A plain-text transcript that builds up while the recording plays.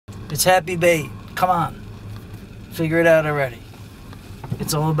It's happy bait. Come on. Figure it out already.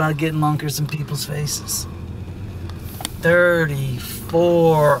 It's all about getting lunkers in people's faces.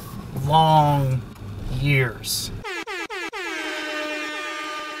 34 long years.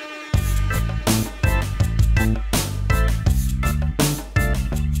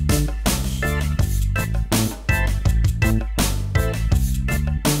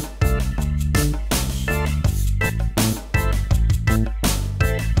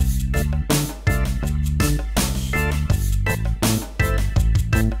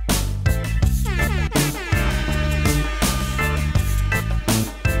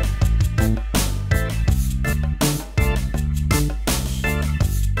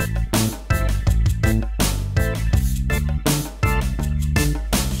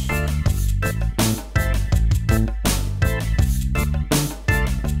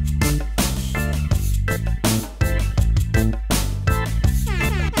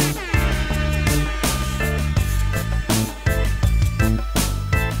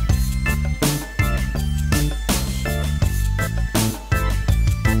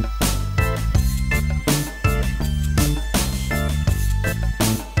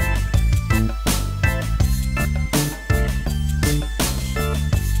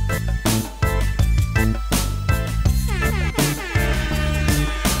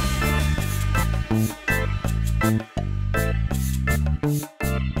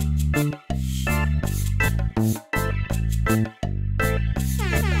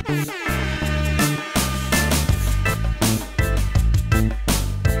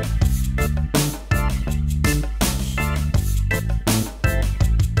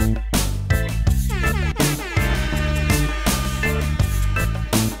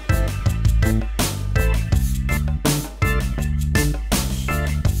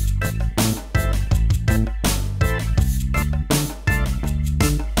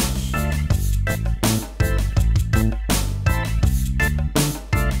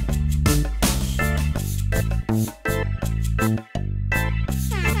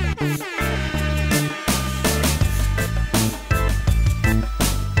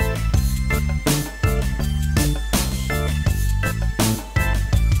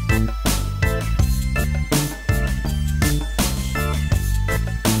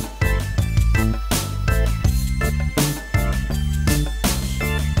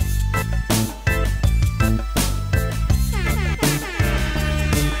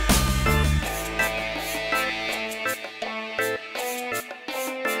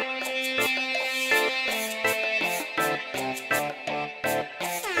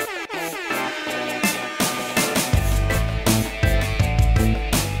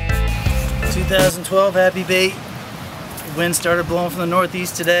 ...2012 happy bait. The wind started blowing from the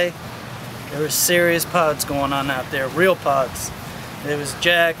northeast today. There were serious pods going on out there, real pods. There was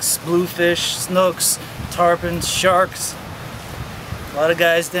jacks, bluefish, snooks, tarpons, sharks. A lot of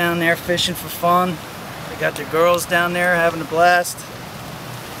guys down there fishing for fun. They got their girls down there having a blast.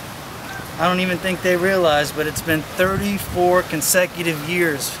 I don't even think they realize, but it's been 34 consecutive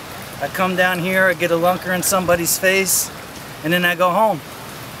years. I come down here, I get a lunker in somebody's face, and then I go home.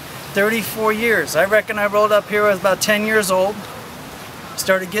 34 years. I reckon I rolled up here when I was about 10 years old.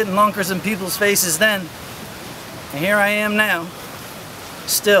 Started getting lunkers in people's faces then. And here I am now.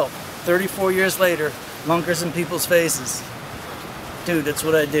 Still, 34 years later, lunkers in people's faces. Dude, that's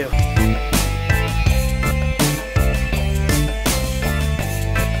what I do.